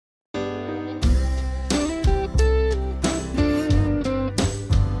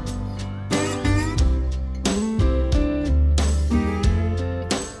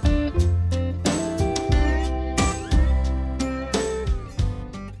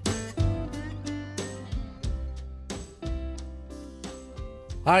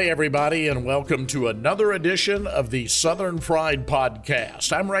Hi, everybody, and welcome to another edition of the Southern Fried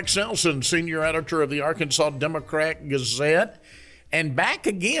Podcast. I'm Rex Nelson, senior editor of the Arkansas Democrat-Gazette, and back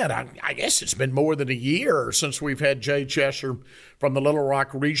again. I guess it's been more than a year since we've had Jay Chesshir from the Little Rock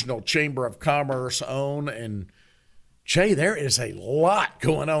Regional Chamber of Commerce on. And Jay, there is a lot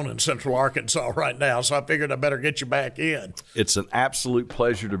going on in Central Arkansas right now, so I figured I better get you back in. It's an absolute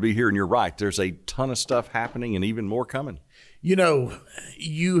pleasure to be here, and you're right. There's a ton of stuff happening and even more coming. You know,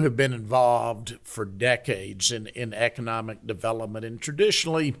 you have been involved for decades in economic development, and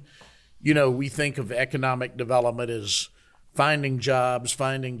traditionally, you know, we think of economic development as finding jobs,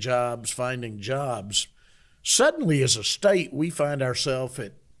 finding jobs, finding jobs. Suddenly, as a state, we find ourselves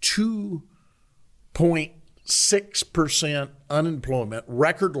at 2.6% unemployment,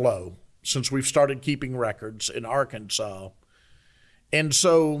 record low since we've started keeping records in Arkansas. And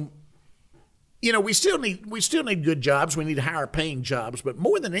so, you know, we still need good jobs. We need higher paying jobs. But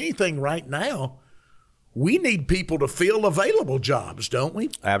more than anything right now, we need people to fill available jobs, don't we?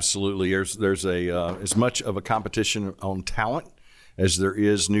 Absolutely. There's as much of a competition on talent as there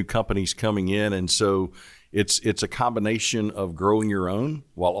is new companies coming in. And so it's a combination of growing your own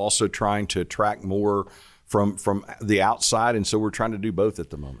while also trying to attract more from the outside. And so we're trying to do both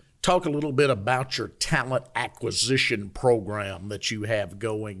at the moment. Talk a little bit about your talent acquisition program that you have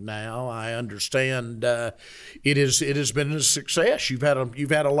going now. I understand it has been a success. You've had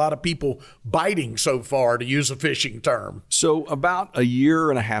a lot of people biting so far, to use a fishing term. So about a year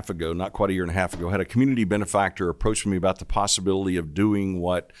and a half ago, not quite a year and a half ago, I had a community benefactor approach me about the possibility of doing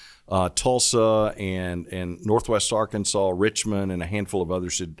what Tulsa and Northwest Arkansas, Richmond, and a handful of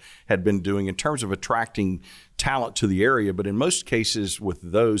others had been doing in terms of attracting talent to the area. But in most cases with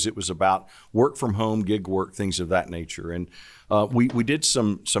those, it was about work from home, gig work, things of that nature. And we did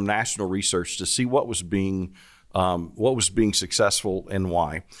some national research to see what was being successful and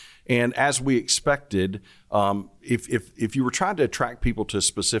why. And as we expected, if you were trying to attract people to a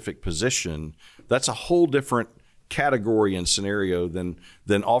specific position, that's a whole different category and scenario than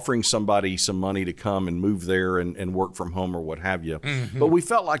offering somebody some money to come and move there and work from home or what have you. Mm-hmm. But we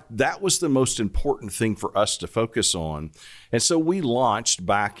felt like that was the most important thing for us to focus on. And so we launched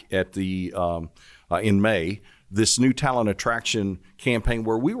back at in May this new talent attraction campaign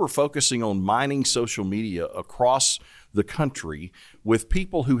where we were focusing on mining social media across the country with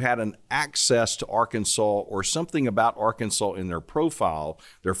people who had an access to Arkansas or something about Arkansas in their profile.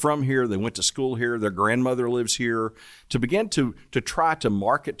 They're from here, they went to school here, their grandmother lives here, to begin to try to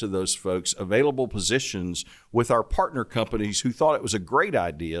market to those folks available positions with our partner companies who thought it was a great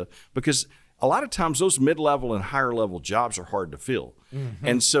idea, because a lot of times those mid-level and higher level jobs are hard to fill. Mm-hmm.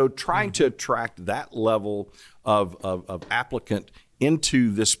 And so trying to attract that level of applicant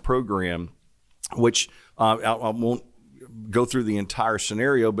into this program, which I won't go through the entire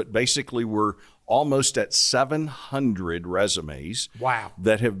scenario, but basically we're almost at 700 resumes. Wow.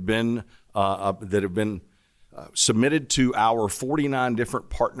 that have been submitted to our 49 different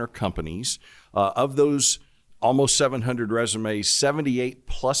partner companies. Of those almost 700 resumes,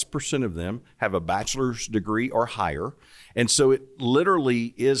 78+% of them have a bachelor's degree or higher. And so it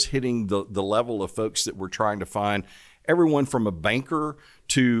literally is hitting the level of folks that we're trying to find. Everyone from a banker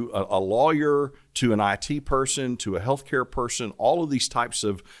to a lawyer to an IT person to a healthcare person, all of these types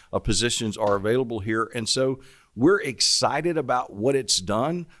of positions are available here. And so we're excited about what it's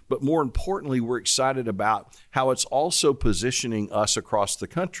done, but more importantly, we're excited about how it's also positioning us across the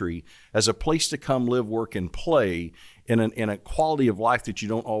country as a place to come live, work, and play in a quality of life that you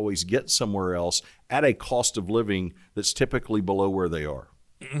don't always get somewhere else at a cost of living that's typically below where they are.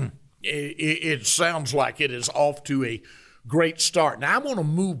 It sounds like it is off to a great start. Now, I want to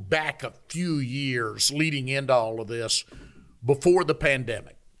move back a few years leading into all of this before the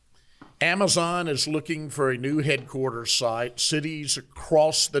pandemic. Amazon is looking for a new headquarters site. Cities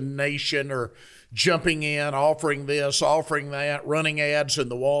across the nation are jumping in, offering this, offering that, running ads in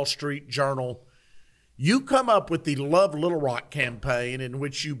the Wall Street Journal. You come up with the Love Little Rock campaign, in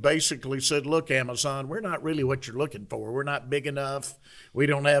which you basically said, look, Amazon, we're not really what you're looking for. We're not big enough. We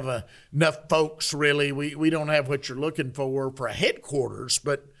don't have enough folks, really. We don't have what you're looking for a headquarters.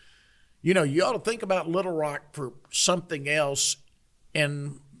 But, you know, you ought to think about Little Rock for something else.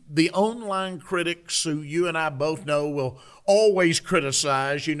 And the online critics, who you and I both know will always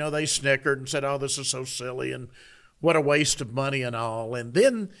criticize, you know, they snickered and said, oh, this is so silly and what a waste of money and all. And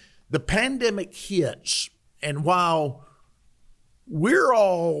then the pandemic hits, and while we're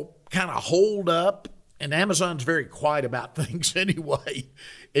all kind of holed up, and Amazon's very quiet about things anyway,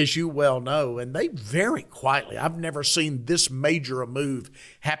 as you well know, and they very quietly, I've never seen this major a move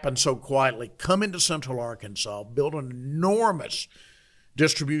happen so quietly, come into Central Arkansas, build an enormous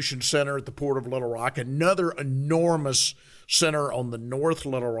distribution center at the Port of Little Rock, another enormous center on the North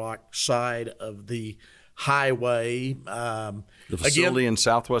Little Rock side of the highway. The facility in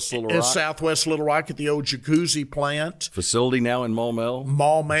Southwest Little Rock? Southwest Little Rock at the old jacuzzi plant. Facility now in Maumelle?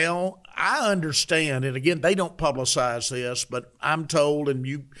 Maumelle. I understand, and again, they don't publicize this, but I'm told, and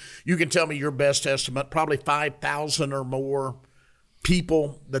you can tell me your best estimate, probably 5,000 or more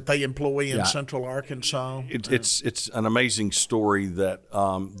people that they employ in Central Arkansas. It's an amazing story that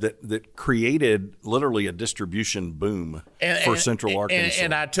that created literally a distribution boom for Central Arkansas.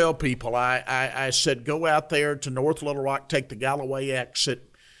 And I tell people, I said, go out there to North Little Rock, take the Galloway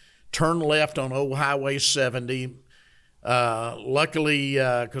exit, turn left on Old Highway 70. Luckily,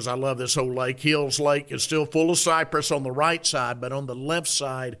 because I love this old lake, Hills Lake is still full of cypress on the right side, but on the left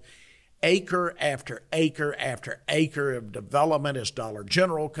side, acre after acre after acre of development as Dollar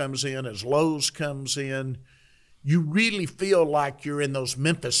General comes in, as Lowe's comes in. You really feel like you're in those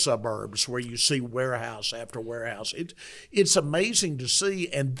Memphis suburbs where you see warehouse after warehouse. It's amazing to see,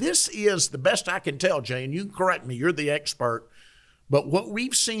 and this is the best I can tell, Jay, and you can correct me, you're the expert, but what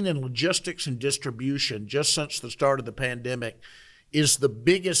we've seen in logistics and distribution just since the start of the pandemic is the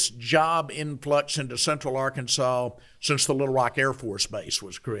biggest job influx into Central Arkansas since the Little Rock Air Force Base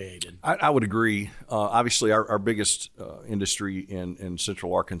was created. I would agree. Obviously, our biggest industry in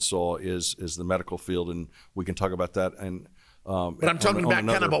Central Arkansas is the medical field, and we can talk about that. And but I'm talking about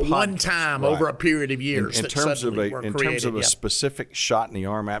kind of a one-time over a period of years. In terms of a specific shot in the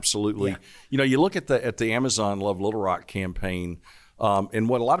arm, absolutely. Yeah. You look at the Amazon Love Little Rock campaign, and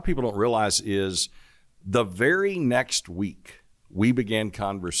what a lot of people don't realize is the very next week, we began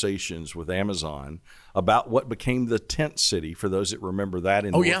conversations with Amazon about what became the tent city, for those that remember that,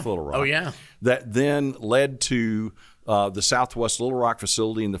 in North Little Rock. Oh, yeah. That then led to the Southwest Little Rock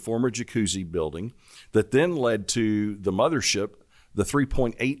facility in the former Jacuzzi building, that then led to the mothership, the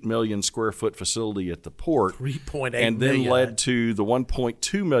 3.8 million square foot facility at the port. 3.8 and then million. Led to the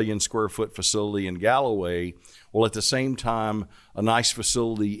 1.2 million square foot facility in Galloway. Well, at the same time, a nice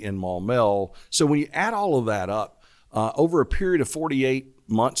facility in Maumelle. So when you add all of that up, over a period of 48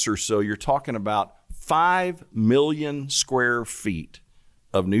 months or so, you're talking about 5 million square feet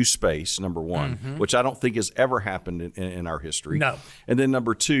of new space, number one, which I don't think has ever happened in our history. No. And then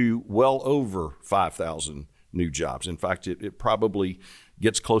number two, well over 5,000 new jobs. In fact, it probably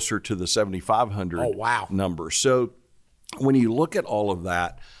gets closer to the 7,500 number. So when you look at all of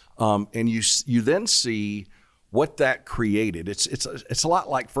that, and you then see what that created, it's a lot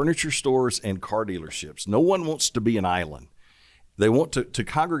like furniture stores and car dealerships. No one wants to be an island. They want to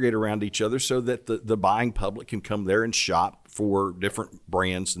congregate around each other so that the buying public can come there and shop for different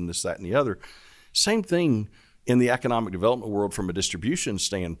brands and this, that, and the other. Same thing in the economic development world from a distribution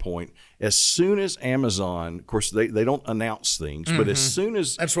standpoint. As soon as Amazon, of course, they don't announce things, but as soon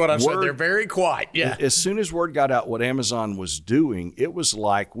as that's what I said, they're very quiet. Yeah. As soon as word got out what Amazon was doing, it was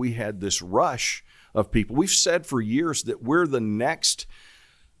like we had this rush of people. We've said for years that we're the next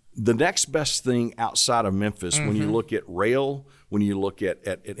best thing outside of Memphis. When you look at rail, when you look at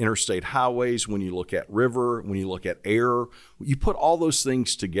interstate highways, when you look at river, when you look at air, you put all those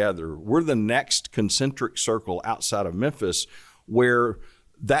things together, we're the next concentric circle outside of Memphis where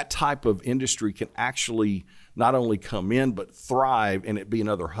that type of industry can actually not only come in, but thrive and it be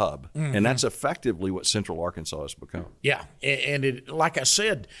another hub. And that's effectively what Central Arkansas has become. Yeah. And like I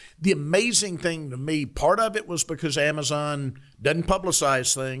said, the amazing thing to me, part of it was because Amazon doesn't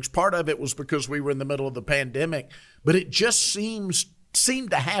publicize things. Part of it was because we were in the middle of the pandemic. But it just seemed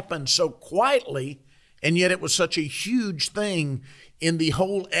to happen so quietly, and yet it was such a huge thing in the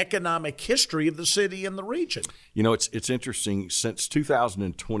whole economic history of the city and the region. It's interesting. Since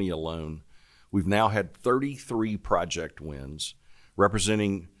 2020 alone, we've now had 33 project wins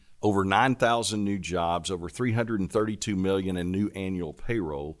representing over 9,000 new jobs, over $332 million in new annual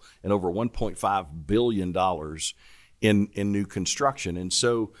payroll, and over $1.5 billion in new construction. And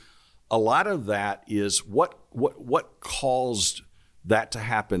so a lot of that is what caused that to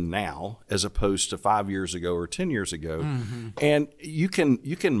happen now as opposed to 5 years ago or 10 years ago. And you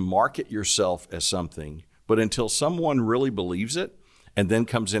can market yourself as something, but until someone really believes it and then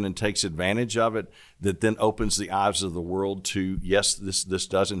comes in and takes advantage of it, that then opens the eyes of the world to, yes, this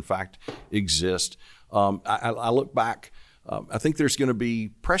does in fact exist. I look back, I think there's going to be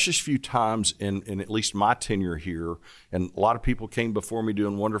precious few times in at least my tenure here, and a lot of people came before me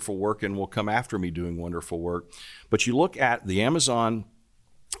doing wonderful work and will come after me doing wonderful work. But you look at the Amazon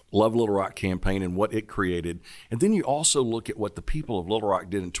Love Little Rock campaign and what it created. And then you also look at what the people of Little Rock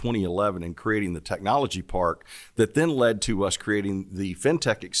did in 2011 in creating the technology park that then led to us creating the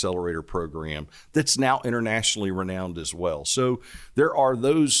FinTech Accelerator program that's now internationally renowned as well. So there are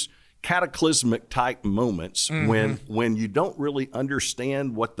those cataclysmic type moments when you don't really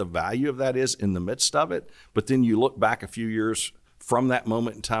understand what the value of that is in the midst of it, but then you look back a few years from that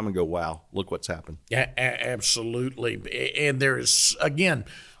moment in time and go, wow, look what's happened. Yeah, absolutely. And there is, again,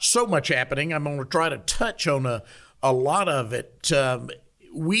 so much happening. I'm going to try to touch on a lot of it.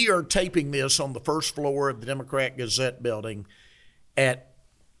 We are taping this on the first floor of the Democrat Gazette building at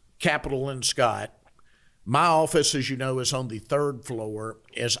Capitol and Scott. My office, as you know, is on the third floor.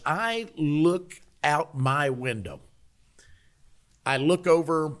 As I look out my window, I look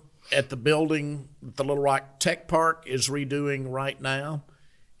over at the building that the Little Rock Tech Park is redoing right now.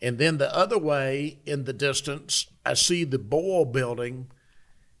 And then the other way in the distance, I see the Boyle building,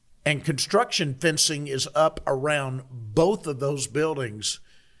 and construction fencing is up around both of those buildings.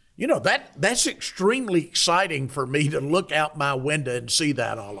 You know, that's extremely exciting for me to look out my window and see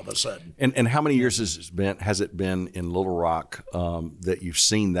that all of a sudden. And how many years has it been in Little Rock that you've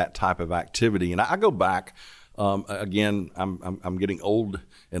seen that type of activity? And I go back, again, I'm getting old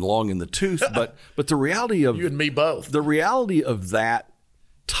and long in the tooth, but the reality of you and me both, the reality of that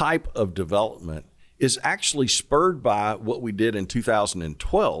type of development is actually spurred by what we did in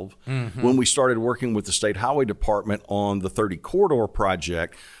 2012 when we started working with the State Highway Department on the 30 Corridor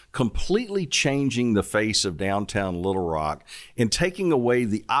project, completely changing the face of downtown Little Rock and taking away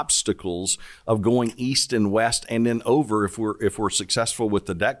the obstacles of going east and west and then over if we're successful with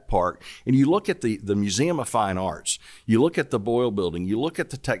the deck park. And you look at the Museum of Fine Arts, you look at the Boyle building, you look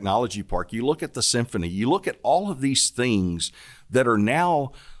at the technology park, you look at the symphony, you look at all of these things that are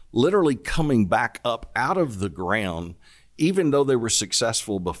now literally coming back up out of the ground, even though they were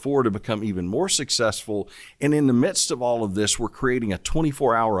successful before, to become even more successful. And in the midst of all of this, we're creating a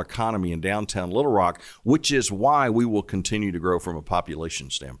 24-hour economy in downtown Little Rock, which is why we will continue to grow from a population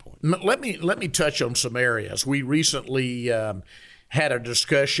standpoint. Let me touch on some areas. We recently had a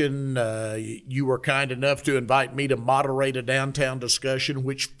discussion. You were kind enough to invite me to moderate a downtown discussion,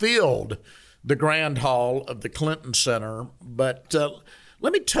 which filled the Grand Hall of the Clinton Center. But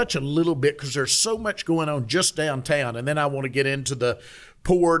let me touch a little bit because there's so much going on just downtown, and then I want to get into the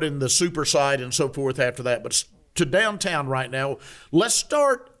port and the super side and so forth after that. But to downtown right now, let's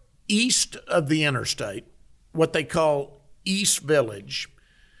start east of the interstate, what they call East Village.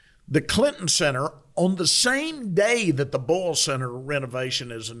 The Clinton Center, on the same day that the Boyle Center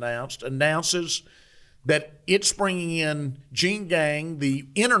renovation is announced, announces that it's bringing in Gene Gang, the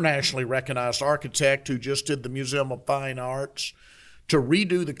internationally recognized architect who just did the Museum of Fine Arts, to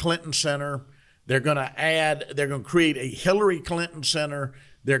redo the Clinton Center. They're going to create a Hillary Clinton Center.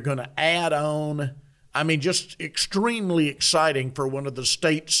 They're going to add on. I mean, just extremely exciting for one of the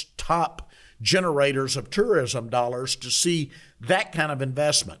state's top generators of tourism dollars to see that kind of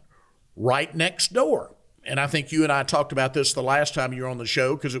investment right next door. And I think you and I talked about this the last time you were on the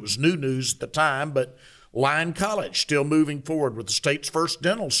show because it was new news at the time, but Lyon College still moving forward with the state's first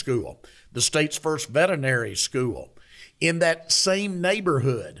dental school, the state's first veterinary school. In that same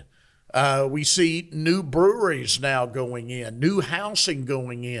neighborhood, we see new breweries now going in, new housing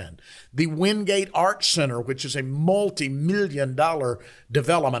going in. The Wingate Arts Center, which is a multi-million-dollar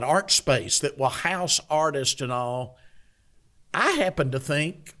development art space that will house artists and all. I happen to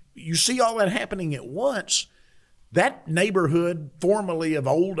think, you see all that happening at once, that neighborhood, formerly of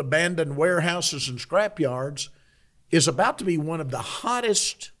old abandoned warehouses and scrapyards, is about to be one of the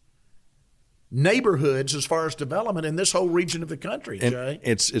hottest neighborhoods as far as development in this whole region of the country, Jay.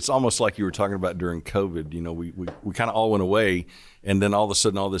 And it's almost like you were talking about during COVID. You know, we kind of all went away, and then all of a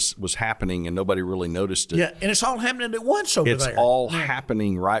sudden all this was happening and nobody really noticed it. Yeah, and it's all happening at once over there. It's all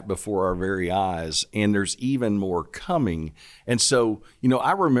happening right before our very eyes, and there's even more coming. And so, you know,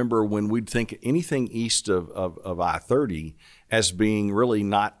 I remember when we'd think anything east of I-30 as being really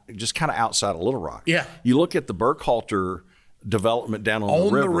not, just kind of outside of Little Rock. Yeah. You look at the Burkhalter development down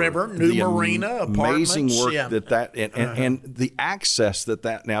on the river, new marina, amazing work yeah. that and the access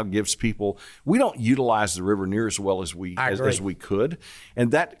that now gives people. We don't utilize the river near as well as we could,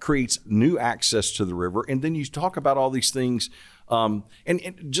 and that creates new access to the river. And then you talk about all these things. And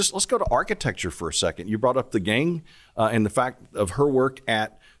just let's go to architecture for a second. You brought up the Gang and the fact of her work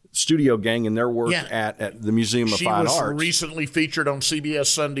at Studio Gang and their work at the Museum of Fine Arts. She was recently featured on CBS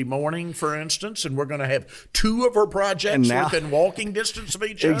Sunday Morning, for instance, and we're going to have two of her projects within walking distance of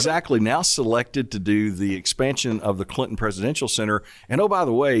each other. Exactly. Now selected to do the expansion of the Clinton Presidential Center. And oh, by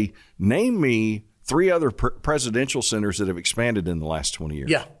the way, name me three other presidential centers that have expanded in the last 20 years.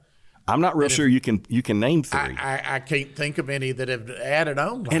 Yeah. I'm not real sure you can name three. I can't think of any that have added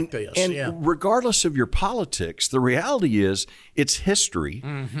on like this. And regardless of your politics, the reality is it's history,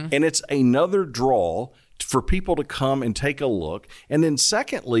 and it's another draw for people to come and take a look. And then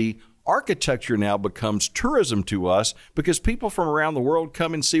secondly, architecture now becomes tourism to us because people from around the world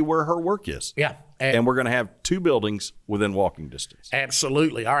come and see where her work is. Yeah. And we're going to have two buildings within walking distance.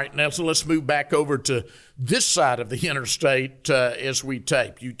 Absolutely. All right, Nelson, let's move back over to this side of the interstate as we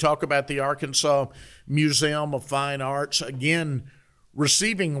tape. You talk about the Arkansas Museum of Fine Arts, again,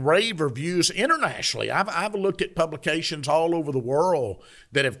 receiving rave reviews internationally. I've looked at publications all over the world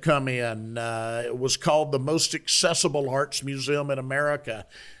that have come in. It was called the most accessible arts museum in America.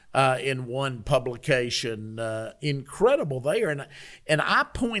 In one publication, incredible there. And I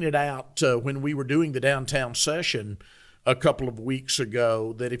pointed out when we were doing the downtown session a couple of weeks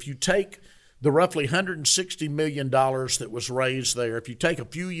ago that if you take the roughly $160 million that was raised there, if you take a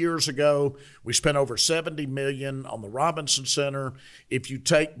few years ago, we spent over $70 million on the Robinson Center. If you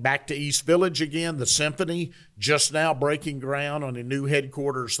take back to East Village again, the Symphony just now breaking ground on a new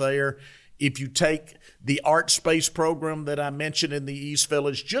headquarters there. If you take the art space program that I mentioned in the East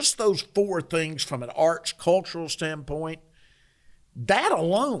Village, just those four things from an arts cultural standpoint, that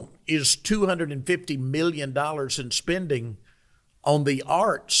alone is $250 million in spending on the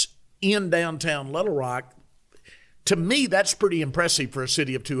arts in downtown Little Rock. To me, that's pretty impressive for a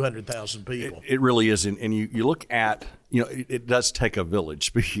city of 200,000 people. It really is. And you look at, it does take a village,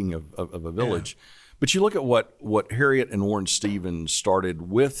 speaking of a village. Yeah. But you look at what Harriet and Warren Stevens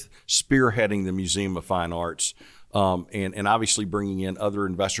started with spearheading the Museum of Fine Arts, and obviously bringing in other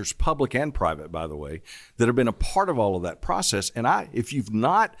investors, public and private, by the way, that have been a part of all of that process. And if you've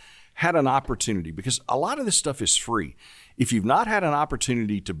not had an opportunity, because a lot of this stuff is free, if you've not had an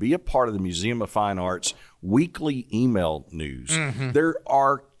opportunity to be a part of the Museum of Fine Arts weekly email news, there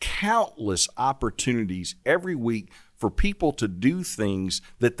are countless opportunities every week for people to do things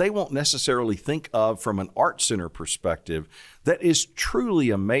that they won't necessarily think of from an art center perspective that is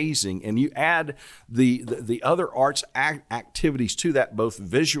truly amazing. And you add the other arts activities to that, both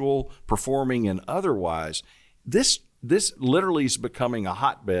visual, performing, and otherwise, this literally is becoming a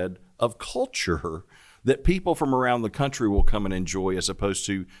hotbed of culture that people from around the country will come and enjoy as opposed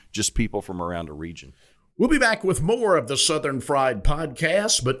to just people from around a region. We'll be back with more of the Southern Fried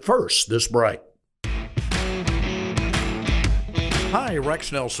Podcast, but first, this break. Hi,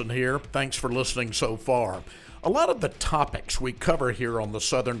 Rex Nelson here. Thanks for listening so far. A lot of the topics we cover here on the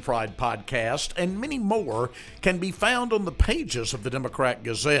Southern Fried Podcast and many more can be found on the pages of the Democrat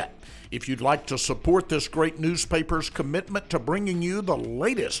Gazette. If you'd like to support this great newspaper's commitment to bringing you the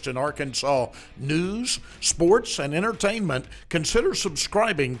latest in Arkansas news, sports, and entertainment, consider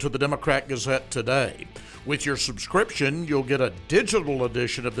subscribing to the Democrat Gazette today. With your subscription, you'll get a digital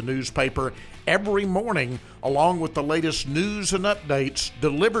edition of the newspaper every morning, along with the latest news and updates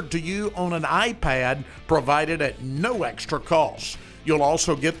delivered to you on an iPad provided at no extra cost. You'll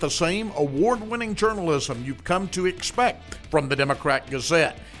also get the same award-winning journalism you've come to expect from the Democrat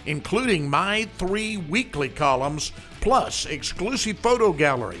Gazette, including my 3 weekly columns, plus exclusive photo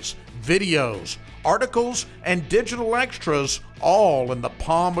galleries, videos, articles, and digital extras, all in the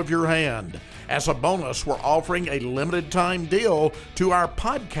palm of your hand. As a bonus, we're offering a limited-time deal to our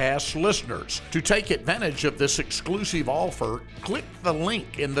podcast listeners. To take advantage of this exclusive offer, click the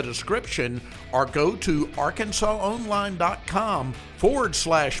link in the description or go to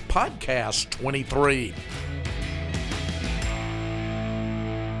arkansasonline.com/podcast23.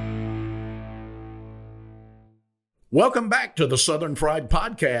 Welcome back to the Southern Fried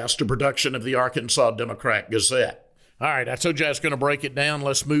Podcast, a production of the Arkansas Democrat Gazette. All right, I told you I was going to break it down.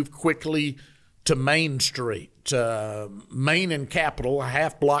 Let's move quickly to Main Street. Main and Capitol, a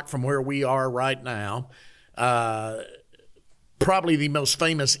half block from where we are right now. Probably the most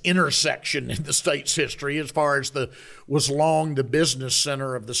famous intersection in the state's history as far as was long the business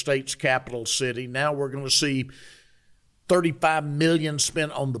center of the state's capital city. Now we're going to see $35 million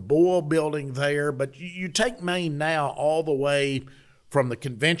spent on the Boyle building there. But you take Main now all the way from the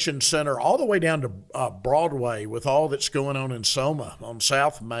convention center all the way down to Broadway with all that's going on in Soma on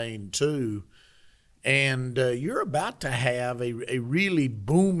South Main too. And you're about to have a really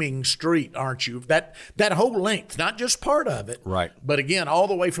booming street, aren't you? That whole length, not just part of it. Right. But again, all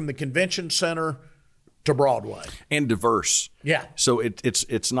the way from the convention center to Broadway. And diverse. Yeah. So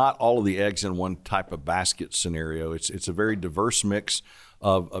it's not all of the eggs in one type of basket scenario. It's a very diverse mix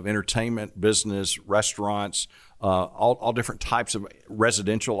of entertainment, business, restaurants, all different types of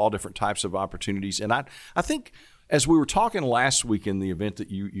residential, all different types of opportunities. And I think, as we were talking last week in the event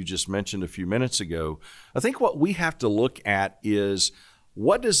that you just mentioned a few minutes ago, I think what we have to look at is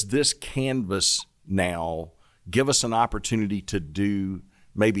what does this canvas now give us an opportunity to do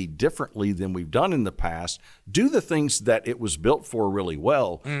maybe differently than we've done in the past, do the things that it was built for really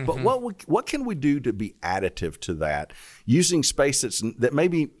well, but what can we do to be additive to that, using space that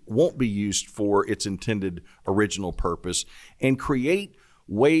maybe won't be used for its intended original purpose, and create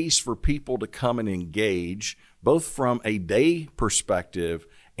ways for people to come and engage, both from a day perspective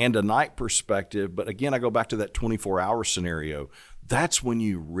and a night perspective. But again, I go back to that 24-hour scenario. That's when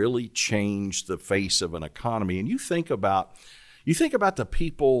you really change the face of an economy. And you think about the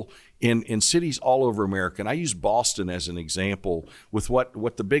people in cities all over America, and I use Boston as an example with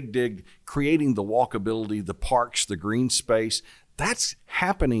what the Big Dig, creating the walkability, the parks, the green space, that's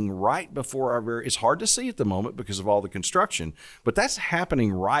happening right before our very, it's hard to see at the moment because of all the construction, but that's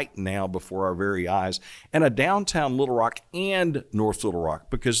happening right now before our very eyes. And a downtown Little Rock and North Little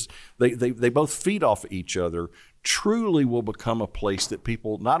Rock, because they both feed off of each other, truly will become a place that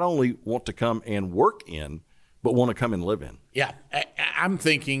people not only want to come and work in, but want to come and live in. Yeah, I'm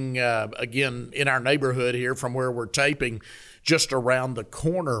thinking, again, in our neighborhood here from where we're taping, just around the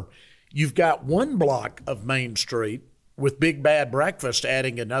corner, you've got one block of Main Street with Big Bad Breakfast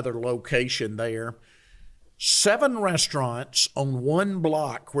adding another location there. 7 restaurants on one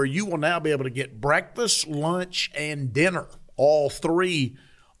block where you will now be able to get breakfast, lunch, and dinner, all 3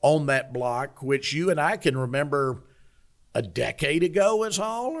 on that block, which you and I can remember a decade ago is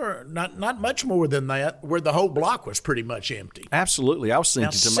all, or not much more than that, where the whole block was pretty much empty. Absolutely. I was thinking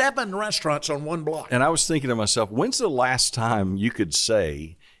now, 7 restaurants on one block. And I was thinking to myself, when's the last time you could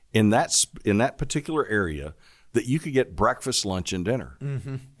say in that particular area that you could get breakfast, lunch, and dinner?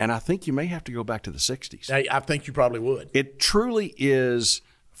 Mm-hmm. And I think you may have to go back to the 60s. I think you probably would. It truly is.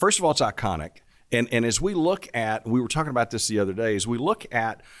 First of all, it's iconic. And as we look at, we were talking about this the other day, as we look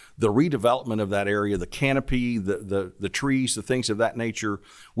at the redevelopment of that area, the canopy, the trees, the things of that nature,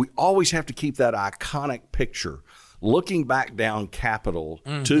 we always have to keep that iconic picture looking back down Capitol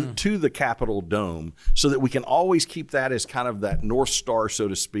to the Capitol Dome, so that we can always keep that as kind of that North Star, so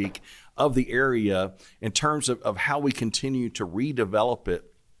to speak, of the area in terms of how we continue to redevelop it.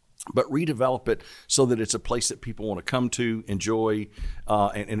 But redevelop it so that it's a place that people want to come to, enjoy,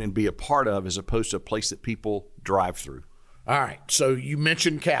 and be a part of, as opposed to a place that people drive through. All right. So you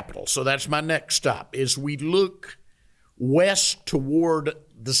mentioned Capitol. So that's my next stop. Is we look west toward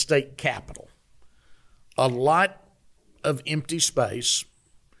the state capitol. A lot of empty space,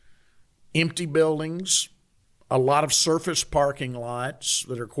 empty buildings, a lot of surface parking lots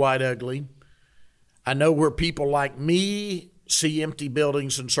that are quite ugly. I know where people like me see empty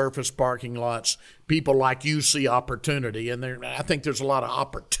buildings and surface parking lots, people like you see opportunity. And I think there's a lot of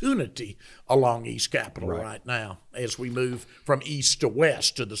opportunity along East Capitol right now as we move from east to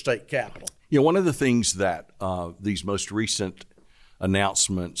west to the state capitol. One of the things that these most recent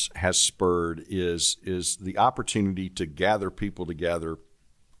announcements has spurred is the opportunity to gather people together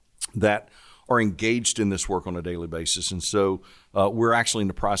that are engaged in this work on a daily basis. And so we're actually in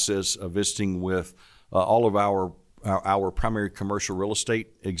the process of visiting with all of our primary commercial real estate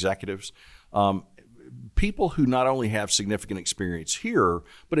executives, people who not only have significant experience here,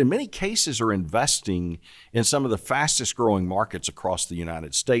 but in many cases are investing in some of the fastest growing markets across the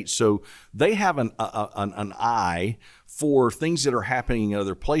United States. So they have an eye for things that are happening in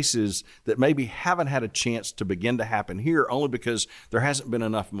other places that maybe haven't had a chance to begin to happen here, only because there hasn't been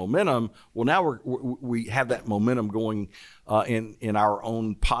enough momentum. Well, now we have that momentum going in our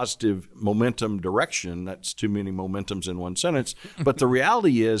own positive momentum direction. That's too many momentums in one sentence. But the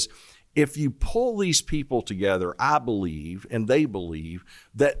reality is, if you pull these people together, I believe, and they believe,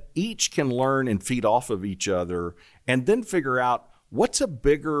 that each can learn and feed off of each other, and then figure out what's a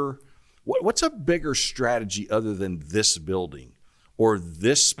bigger strategy other than this building or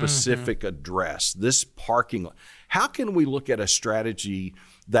this specific address, this parking lot. How can we look at a strategy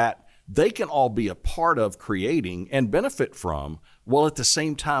that they can all be a part of creating and benefit from, while at the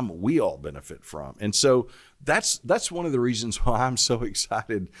same time we all benefit from? And so that's one of the reasons why I'm so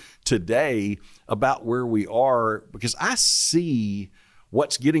excited today about where we are, because I see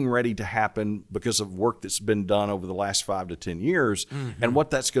what's getting ready to happen because of work that's been done over the last 5 to 10 years, and what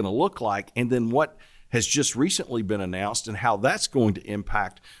that's going to look like, and then what has just recently been announced and how that's going to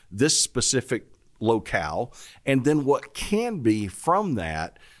impact this specific locale, and then what can be from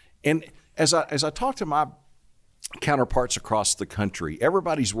that. And as I talk to my counterparts across the country,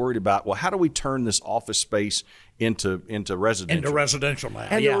 everybody's worried about, well, how do we turn this office space into residential? Into residential now.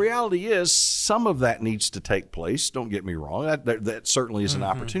 And the reality is, some of that needs to take place. Don't get me wrong. That certainly is an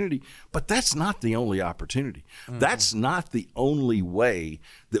opportunity, but that's not the only opportunity. That's not the only way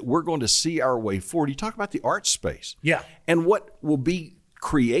that we're going to see our way forward. You talk about the art space. Yeah. And what will be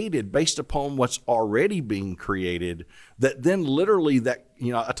created based upon what's already being created, that then literally that,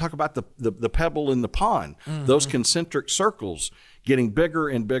 I talk about the pebble in the pond, those concentric circles getting bigger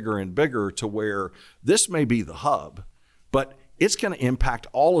and bigger and bigger to where this may be the hub, but it's going to impact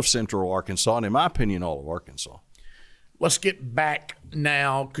all of central Arkansas, and in my opinion, all of Arkansas. Let's get back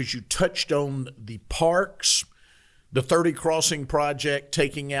now, because you touched on the parks, the 30 Crossing project,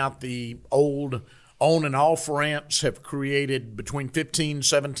 taking out the old on and off ramps have created between 15,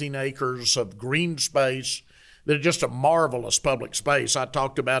 17 acres of green space. They're just a marvelous public space. I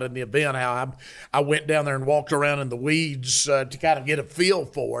talked about in the event how I went down there and walked around in the weeds to kind of get a feel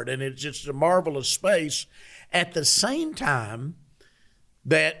for it, and it's just a marvelous space. At the same time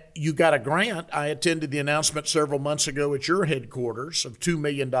that you got a grant, I attended the announcement several months ago at your headquarters of $2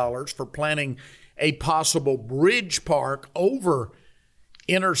 million for planning a possible bridge park over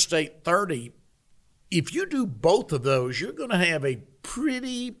Interstate 30. If you do both of those, you're going to have a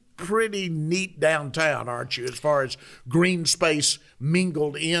pretty neat downtown, aren't you, as far as green space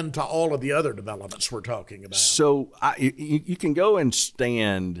mingled into all of the other developments we're talking about? So you can go and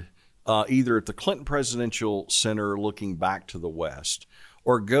stand either at the Clinton Presidential Center looking back to the west,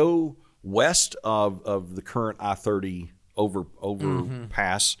 or go west of the current I-30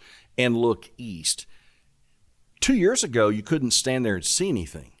 overpass and look east. 2 years ago, you couldn't stand there and see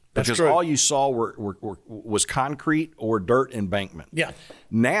anything. Because all you saw was concrete or dirt embankment. Yeah.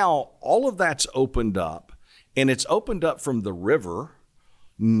 Now, all of that's opened up, and it's opened up from the river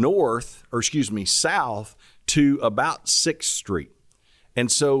south to about 6th Street. And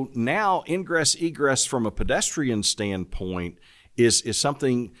so now ingress, egress from a pedestrian standpoint is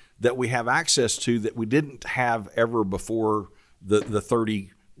something that we have access to that we didn't have ever before the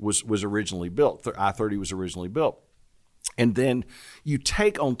 30 was originally built. I-30 was originally built. And then you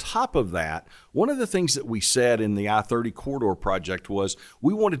take on top of that, one of the things that we said in the I-30 corridor project was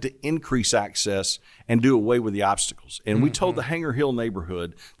we wanted to increase access and do away with the obstacles. And we told the Hanger Hill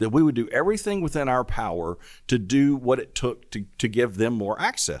neighborhood that we would do everything within our power to do what it took to give them more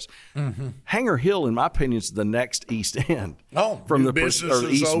access. Hanger Hill, in my opinion, is the next East End. From the businesses or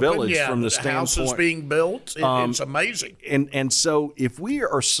East open, Village, yeah, from the houses standpoint being built. It's amazing. And so if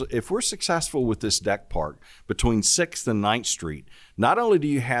we're successful with this deck park between 6th and 9th Street, not only do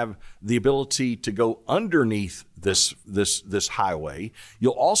you have the ability to go underneath this highway,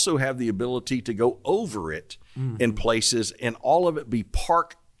 you'll also have the ability to go over it in places, and all of it be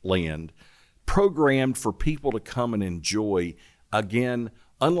park land programmed for people to come and enjoy, again,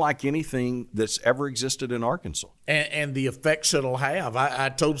 unlike anything that's ever existed in Arkansas. And the effects it'll have. I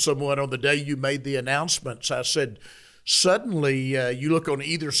told someone on the day you made the announcements, I said, suddenly you look on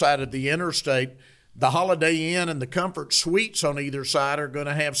either side of the interstate, the Holiday Inn and the Comfort Suites on either side are going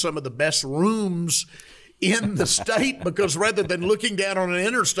to have some of the best rooms in the state, because rather than looking down on an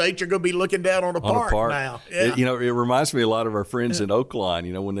interstate, you're going to be looking down on a park now. Yeah. It reminds me a lot of our friends in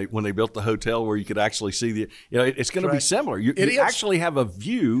Oakline, when they built the hotel where you could actually see it's going to be similar. You actually have a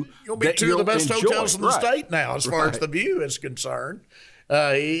view. You'll be two of the best hotels in the state now as far as the view is concerned.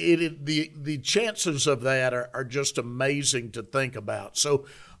 The chances of that are just amazing to think about. So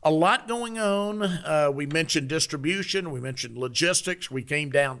a lot going on. We mentioned distribution. We mentioned logistics. We came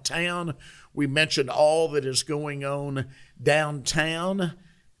downtown. We mentioned all that is going on downtown.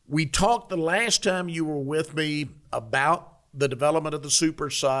 We talked the last time you were with me about the development of the super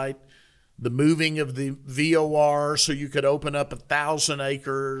site, the moving of the VOR so you could open up 1,000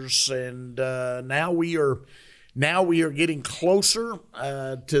 acres, and now we are getting closer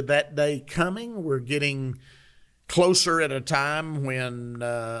to that day coming. We're getting closer at a time when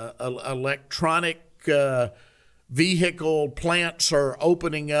electronic vehicle plants are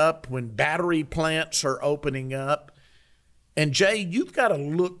opening up, when battery plants are opening up. And Jay, you've got to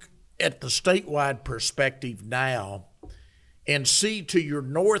look at the statewide perspective now and see to your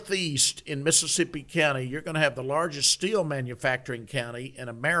northeast in Mississippi County, you're going to have the largest steel manufacturing county in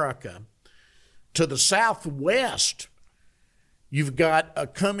America. To the southwest, you've got a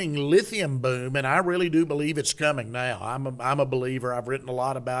coming lithium boom, and I really do believe it's coming now. I'm a believer. I've written a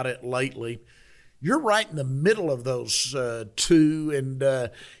lot about it lately. You're right in the middle of those two, and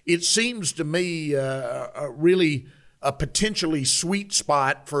it seems to me really a potentially sweet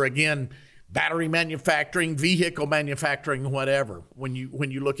spot for, again, battery manufacturing, vehicle manufacturing, whatever, when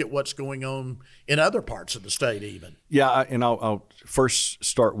you look at what's going on in other parts of the state even. Yeah, and I'll first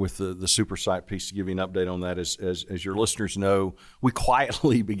start with the super site piece to give you an update on that. As your listeners know, we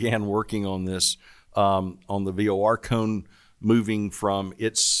quietly began working on this on the VOR cone, moving from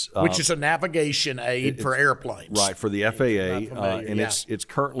its which is a navigation aid for airplanes, right, for the FAA, and it's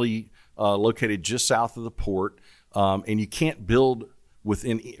currently located just south of the port, and you can't build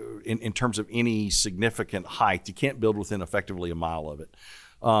within in terms of any significant height. You can't build within effectively a mile of it.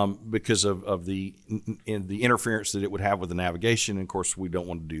 Because of the interference that it would have with the navigation. And of course, we don't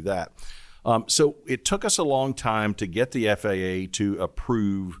want to do that. So it took us a long time to get the FAA to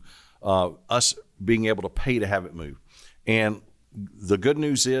approve us being able to pay to have it move. And the good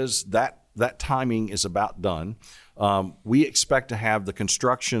news is that timing is about done. We expect to have the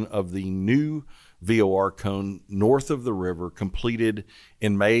construction of the new VOR cone north of the river completed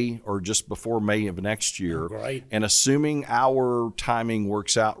in May or just before May of next year. Right. And assuming our timing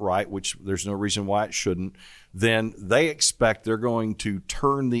works out right, which there's no reason why it shouldn't, then they expect they're going to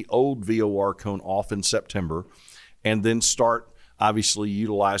turn the old VOR cone off in September and then start obviously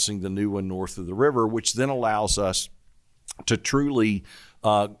utilizing the new one north of the river, which then allows us to truly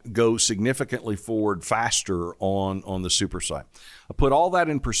go significantly forward faster on the super site. I put all that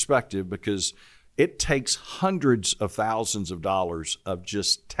in perspective because it takes hundreds of thousands of dollars of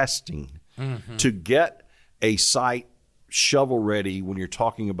just testing to get a site shovel ready when you're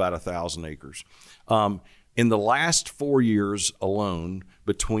talking about 1,000 acres. In the last 4 years alone,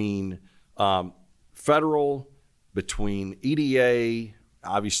 between federal, between EDA,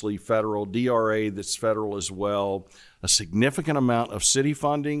 obviously federal, DRA that's federal as well, a significant amount of city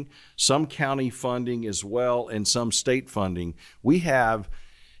funding, some county funding as well, and some state funding, we have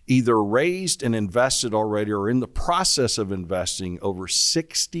either raised and invested already or in the process of investing over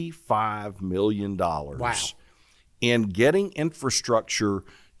 $65 million in getting infrastructure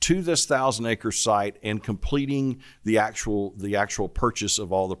to this 1,000-acre site and completing the actual purchase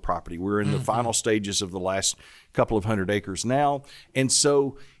of all the property. We're in the final stages of the last couple of hundred acres now. And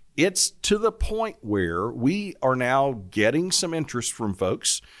so it's to the point where we are now getting some interest from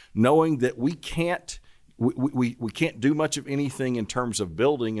folks, knowing that we can't do much of anything in terms of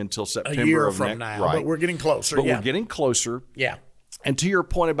building until September a year of from next, now. right. But we're getting closer. But we're getting closer. Yeah. And to your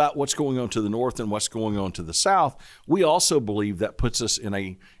point about what's going on to the north and what's going on to the south, we also believe that puts us in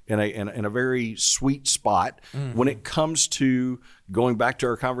a very sweet spot when it comes to going back to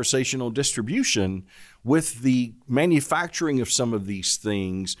our conversation on distribution, with the manufacturing of some of these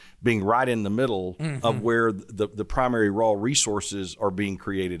things being right in the middle of where the primary raw resources are being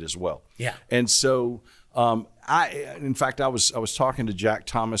created as well. Yeah. And so in fact, I was talking to Jack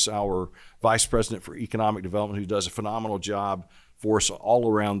Thomas, our Vice President for Economic Development, who does a phenomenal job for us all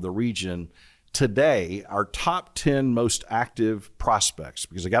around the region. Today, our top 10 most active prospects,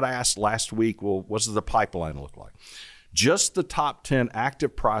 because I got asked last week, well, what does the pipeline look like? Just the top 10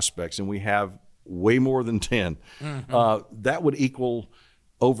 active prospects, and we have way more than 10, that would equal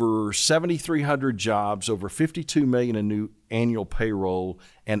over 7,300 jobs, over $52 million in new annual payroll,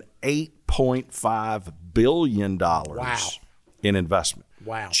 and $8.5 billion in investment.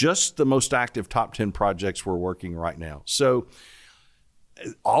 Wow. Just the most active top 10 projects we're working right now. So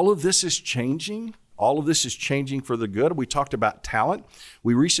all of this is changing. All of this is changing for the good. We talked about talent.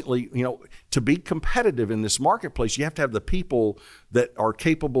 We recently, to be competitive in this marketplace, you have to have the people that are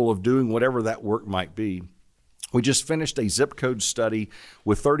capable of doing whatever that work might be. We just finished a zip code study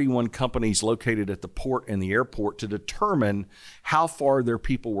with 31 companies located at the port and the airport to determine how far their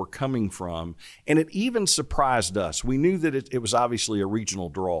people were coming from. And it even surprised us. We knew that it was obviously a regional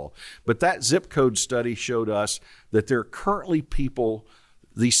draw, but that zip code study showed us that there are currently people,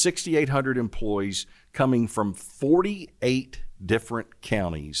 these 6,800 employees, coming from 48 different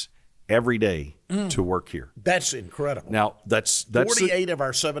counties every day to work here. That's incredible. Now, that's 48 of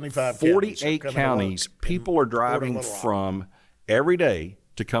our 75 48 counties, people are driving from every day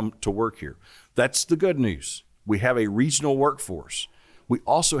to come to work here. That's the good news. We have a regional workforce. We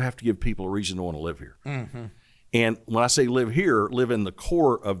also have to give people a reason to want to live here. And when I say live here, live in the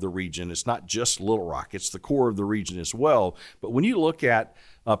core of the region. It's not just Little Rock. It's the core of the region as well. But when you look at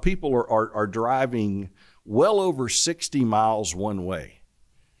people are driving well over 60 miles one way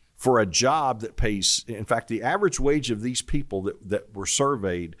for a job that pays, in fact, the average wage of these people that were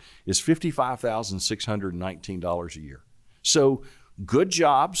surveyed is $55,619 a year. So good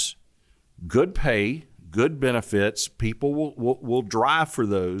jobs, good pay, good benefits, people will drive for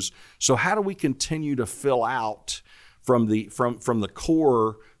those. So how do we continue to fill out from the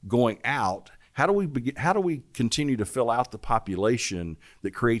core going out? How do we continue to fill out the population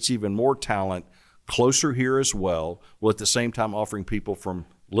that creates even more talent closer here as well, while at the same time offering people from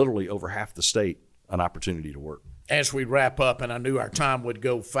literally over half the state an opportunity to work? As we wrap up, and I knew our time would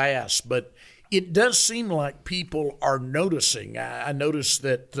go fast, but it does seem like people are noticing. I noticed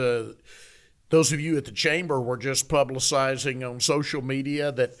that Those of you at the chamber were just publicizing on social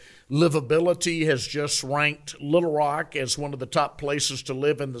media that livability has just ranked Little Rock as one of the top places to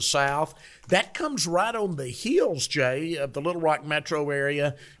live in the South. That comes right on the heels, Jay, of the Little Rock metro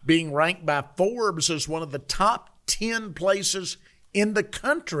area being ranked by Forbes as one of the top 10 places in the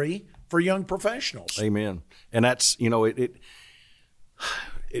country for young professionals. Amen. And that's,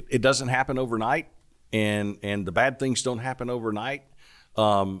 it doesn't happen overnight, and the bad things don't happen overnight.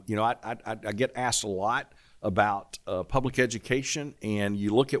 I get asked a lot about public education, and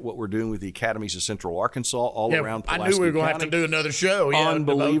you look at what we're doing with the academies of Central Arkansas all around Pulaski I knew we were going to County. have to do another show.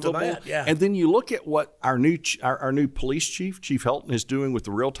 Unbelievable. Yeah. And then you look at what our new police chief, Chief Helton, is doing with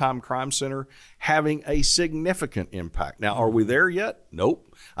the Real-Time Crime Center, having a significant impact. Now, are we there yet?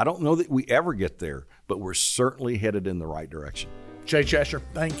 Nope. I don't know that we ever get there, but we're certainly headed in the right direction. Jay Chesshir,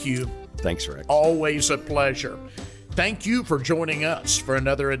 thank you. Thanks, Rex. Always a pleasure. Thank you for joining us for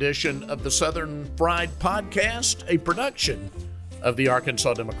another edition of the Southern Fried Podcast, a production of the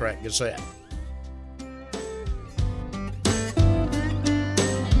Arkansas Democrat Gazette.